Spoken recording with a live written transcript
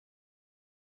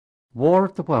War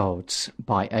of the Worlds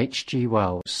by H. G.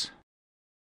 Wells.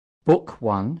 Book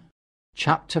 1,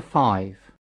 Chapter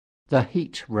 5. The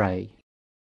Heat Ray.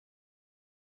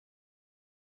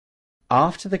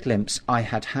 After the glimpse I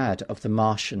had had of the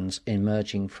Martians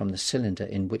emerging from the cylinder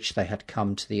in which they had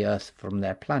come to the earth from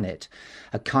their planet,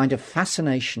 a kind of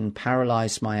fascination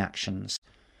paralysed my actions.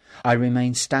 I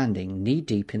remained standing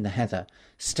knee-deep in the heather,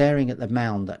 staring at the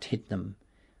mound that hid them.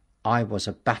 I was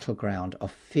a battleground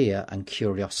of fear and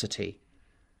curiosity.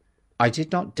 I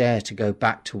did not dare to go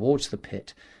back towards the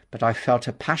pit, but I felt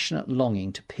a passionate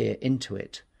longing to peer into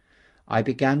it. I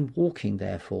began walking,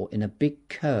 therefore, in a big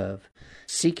curve,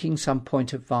 seeking some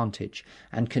point of vantage,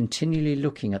 and continually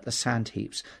looking at the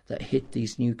sand-heaps that hid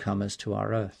these newcomers to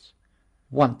our earth.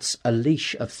 Once a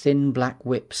leash of thin black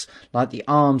whips, like the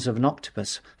arms of an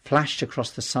octopus, flashed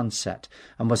across the sunset,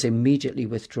 and was immediately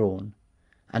withdrawn.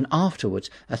 And afterwards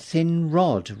a thin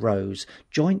rod rose,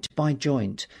 joint by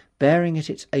joint, bearing at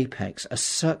its apex a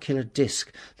circular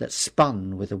disc that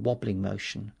spun with a wobbling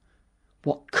motion.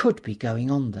 What could be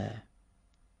going on there?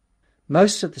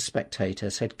 Most of the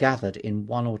spectators had gathered in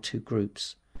one or two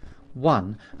groups.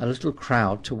 One, a little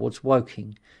crowd towards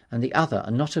Woking, and the other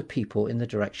a knot of people in the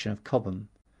direction of Cobham.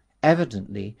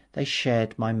 Evidently they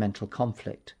shared my mental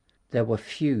conflict. There were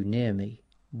few near me.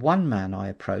 One man I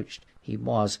approached. He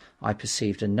was, I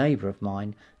perceived, a neighbour of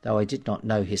mine, though I did not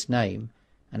know his name,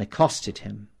 and accosted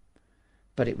him.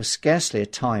 But it was scarcely a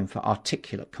time for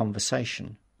articulate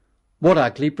conversation. "What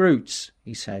ugly brutes!"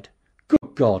 he said.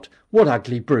 "Good God, what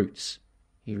ugly brutes!"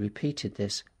 He repeated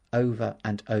this over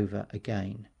and over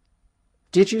again.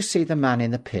 "Did you see the man in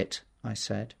the pit?" I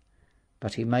said.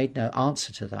 But he made no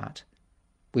answer to that.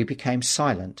 We became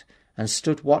silent, and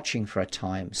stood watching for a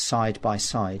time, side by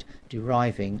side,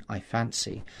 deriving, I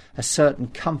fancy, a certain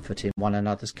comfort in one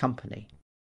another's company.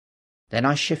 Then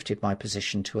I shifted my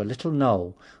position to a little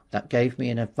knoll that gave me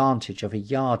an advantage of a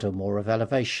yard or more of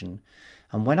elevation,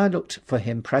 and when I looked for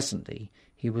him presently,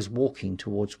 he was walking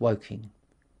towards Woking.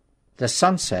 The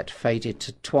sunset faded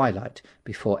to twilight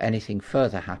before anything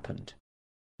further happened.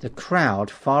 The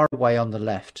crowd far away on the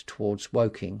left towards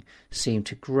Woking seemed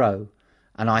to grow,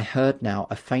 and I heard now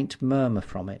a faint murmur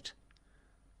from it.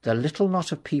 The little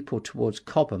knot of people towards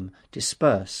Cobham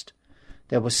dispersed.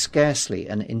 There was scarcely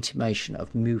an intimation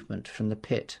of movement from the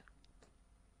pit.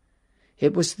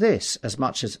 It was this, as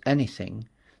much as anything,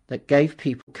 that gave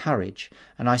people courage,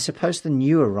 and I suppose the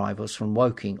new arrivals from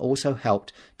Woking also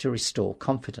helped to restore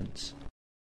confidence.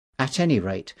 At any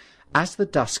rate, as the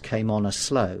dusk came on a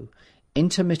slow,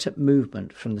 intermittent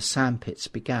movement from the sandpits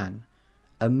began,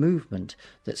 a movement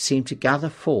that seemed to gather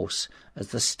force as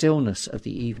the stillness of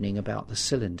the evening about the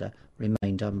cylinder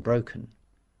remained unbroken.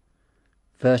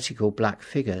 Vertical black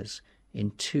figures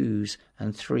in twos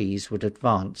and threes would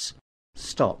advance,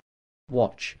 stop,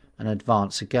 watch, and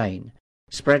advance again,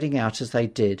 spreading out as they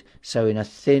did so in a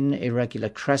thin irregular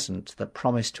crescent that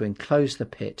promised to enclose the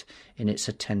pit in its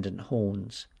attendant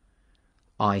horns.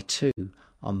 I too,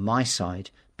 on my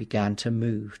side, began to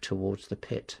move towards the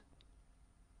pit.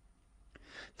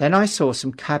 Then I saw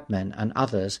some cabmen and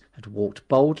others had walked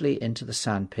boldly into the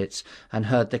sandpits, and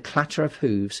heard the clatter of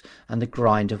hoofs and the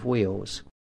grind of wheels.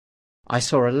 I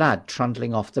saw a lad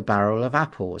trundling off the barrel of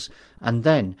apples, and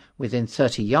then, within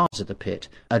 30 yards of the pit,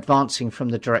 advancing from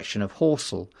the direction of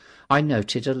Horsell, I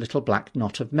noted a little black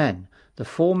knot of men, the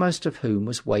foremost of whom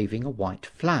was waving a white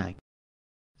flag.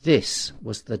 This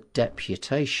was the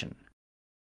deputation.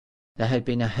 There had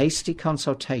been a hasty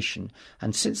consultation,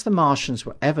 and since the Martians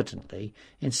were evidently,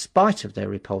 in spite of their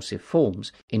repulsive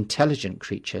forms, intelligent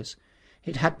creatures,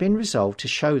 it had been resolved to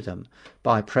show them,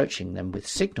 by approaching them with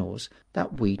signals,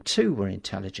 that we too were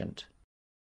intelligent.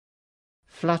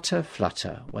 Flutter,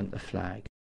 flutter went the flag,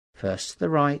 first to the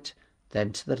right,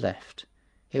 then to the left.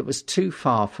 It was too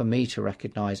far for me to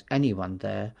recognise anyone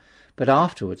there, but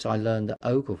afterwards I learned that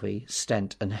Ogilvy,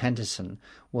 Stent, and Henderson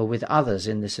were with others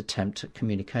in this attempt at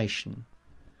communication.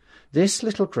 This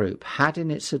little group had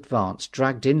in its advance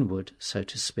dragged inward, so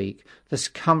to speak, the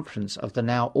circumference of the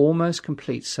now almost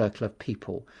complete circle of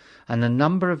people, and a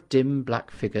number of dim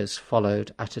black figures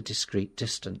followed at a discreet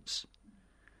distance.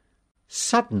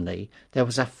 Suddenly there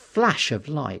was a flash of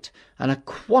light, and a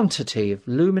quantity of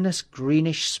luminous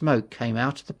greenish smoke came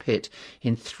out of the pit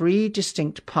in 3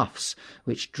 distinct puffs,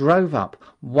 which drove up,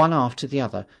 one after the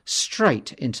other,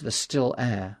 straight into the still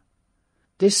air.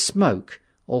 This smoke,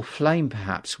 or flame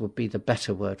perhaps would be the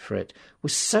better word for it,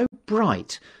 was so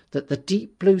bright that the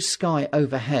deep blue sky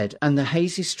overhead and the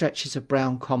hazy stretches of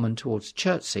brown common towards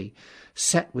Chertsey,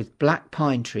 set with black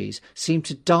pine trees, seemed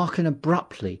to darken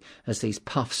abruptly as these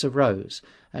puffs arose,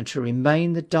 and to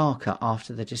remain the darker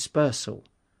after the dispersal.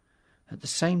 At the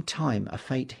same time a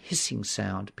faint hissing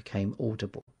sound became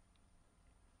audible.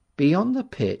 Beyond the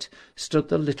pit stood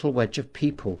the little wedge of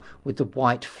people with the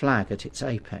white flag at its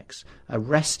apex,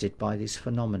 arrested by these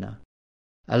phenomena,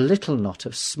 a little knot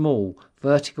of small,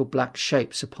 vertical black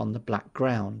shapes upon the black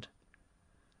ground.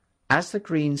 As the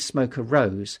green smoke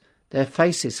arose, their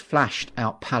faces flashed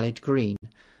out pallid green,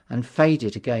 and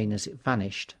faded again as it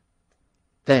vanished.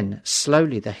 Then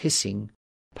slowly the hissing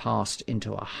passed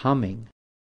into a humming,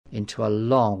 into a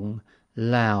long,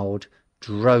 loud,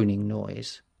 droning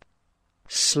noise.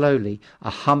 Slowly a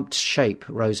humped shape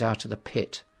rose out of the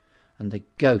pit, and the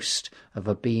ghost of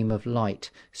a beam of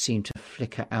light seemed to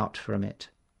flicker out from it.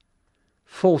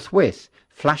 Forthwith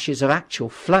flashes of actual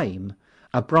flame,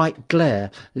 a bright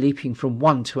glare leaping from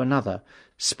one to another,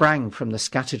 sprang from the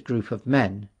scattered group of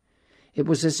men. It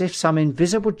was as if some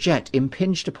invisible jet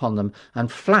impinged upon them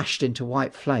and flashed into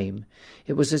white flame.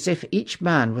 It was as if each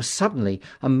man was suddenly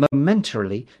and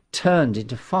momentarily turned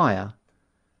into fire.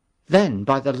 Then,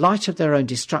 by the light of their own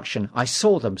destruction, I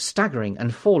saw them staggering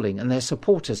and falling, and their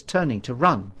supporters turning to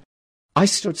run. I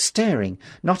stood staring,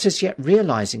 not as yet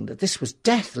realizing that this was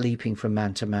death leaping from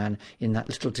man to man in that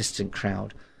little distant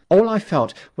crowd. All I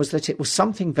felt was that it was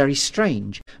something very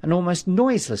strange, an almost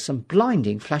noiseless and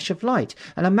blinding flash of light,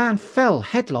 and a man fell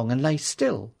headlong and lay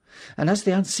still. And as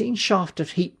the unseen shaft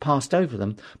of heat passed over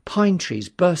them, pine trees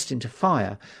burst into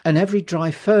fire, and every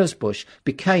dry furze bush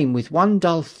became with one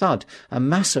dull thud a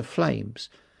mass of flames.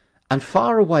 And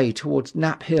far away towards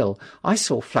Knapp Hill I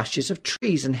saw flashes of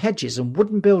trees and hedges and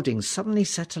wooden buildings suddenly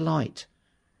set alight.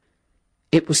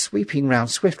 It was sweeping round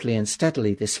swiftly and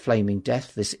steadily, this flaming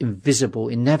death, this invisible,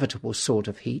 inevitable sword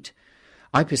of heat.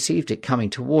 I perceived it coming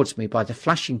towards me by the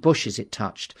flashing bushes it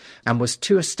touched, and was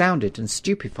too astounded and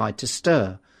stupefied to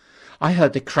stir. I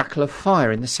heard the crackle of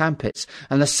fire in the sandpits,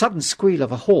 and the sudden squeal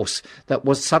of a horse that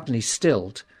was suddenly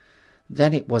stilled.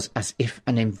 Then it was as if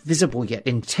an invisible yet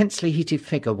intensely heated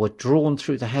figure were drawn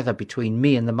through the heather between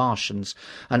me and the Martians,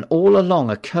 and all along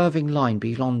a curving line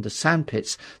beyond the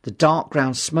sandpits the dark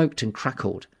ground smoked and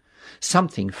crackled.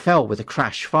 Something fell with a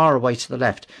crash far away to the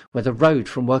left, where the road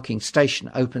from Working Station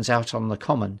opens out on the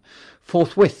common.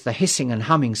 Forthwith the hissing and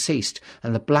humming ceased,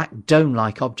 and the black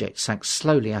dome-like object sank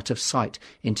slowly out of sight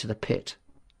into the pit.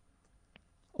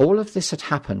 All of this had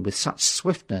happened with such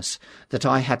swiftness that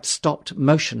I had stopped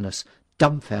motionless,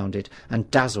 dumbfounded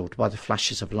and dazzled by the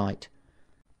flashes of light.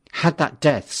 Had that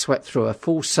death swept through a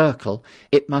full circle,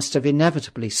 it must have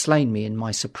inevitably slain me in my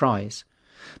surprise.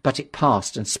 But it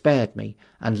passed and spared me,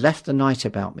 and left the night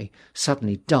about me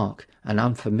suddenly dark and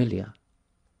unfamiliar.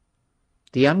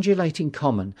 The undulating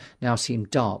common now seemed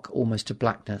dark almost to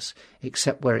blackness,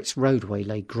 except where its roadway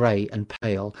lay grey and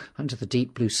pale under the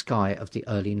deep blue sky of the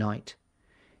early night.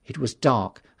 It was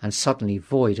dark and suddenly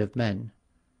void of men.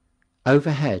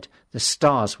 Overhead the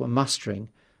stars were mustering,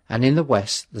 and in the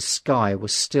west the sky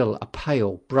was still a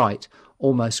pale, bright,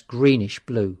 almost greenish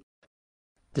blue.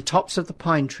 The tops of the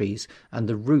pine trees and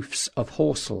the roofs of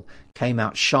Horsell came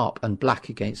out sharp and black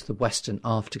against the western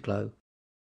afterglow.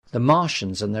 The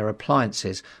Martians and their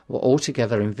appliances were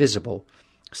altogether invisible,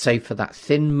 save for that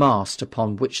thin mast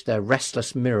upon which their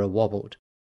restless mirror wobbled.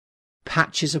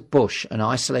 Patches of bush and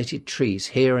isolated trees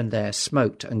here and there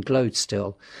smoked and glowed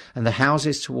still, and the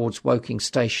houses towards Woking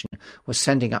Station were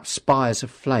sending up spires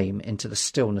of flame into the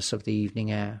stillness of the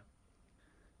evening air.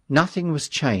 Nothing was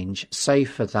changed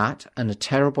save for that and a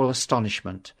terrible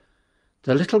astonishment.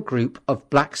 The little group of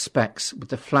black specks with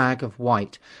the flag of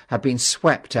white had been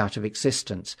swept out of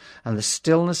existence, and the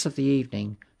stillness of the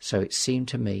evening, so it seemed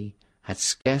to me, had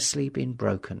scarcely been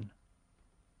broken.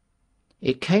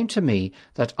 It came to me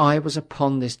that I was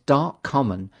upon this dark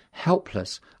common,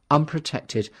 helpless,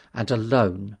 unprotected, and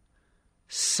alone.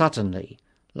 Suddenly,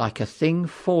 like a thing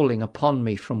falling upon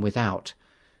me from without,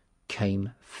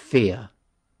 came fear.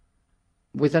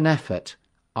 With an effort,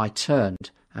 I turned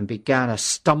and began a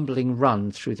stumbling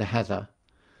run through the heather.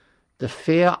 The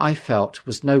fear I felt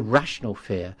was no rational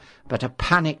fear, but a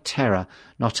panic terror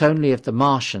not only of the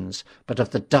Martians, but of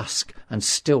the dusk and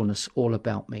stillness all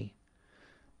about me.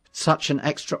 Such an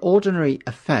extraordinary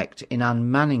effect in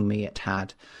unmanning me it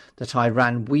had, that I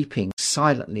ran weeping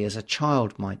silently as a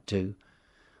child might do.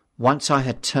 Once I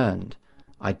had turned,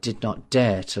 I did not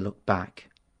dare to look back.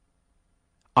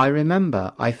 I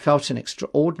remember I felt an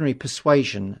extraordinary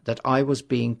persuasion that I was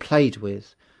being played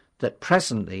with, that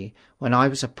presently, when I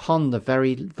was upon the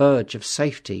very verge of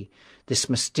safety, this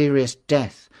mysterious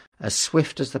death, as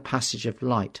swift as the passage of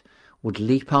light, would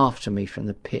leap after me from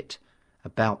the pit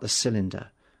about the cylinder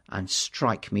and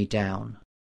strike me down.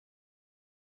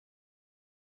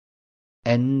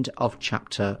 End of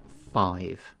chapter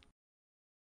 5.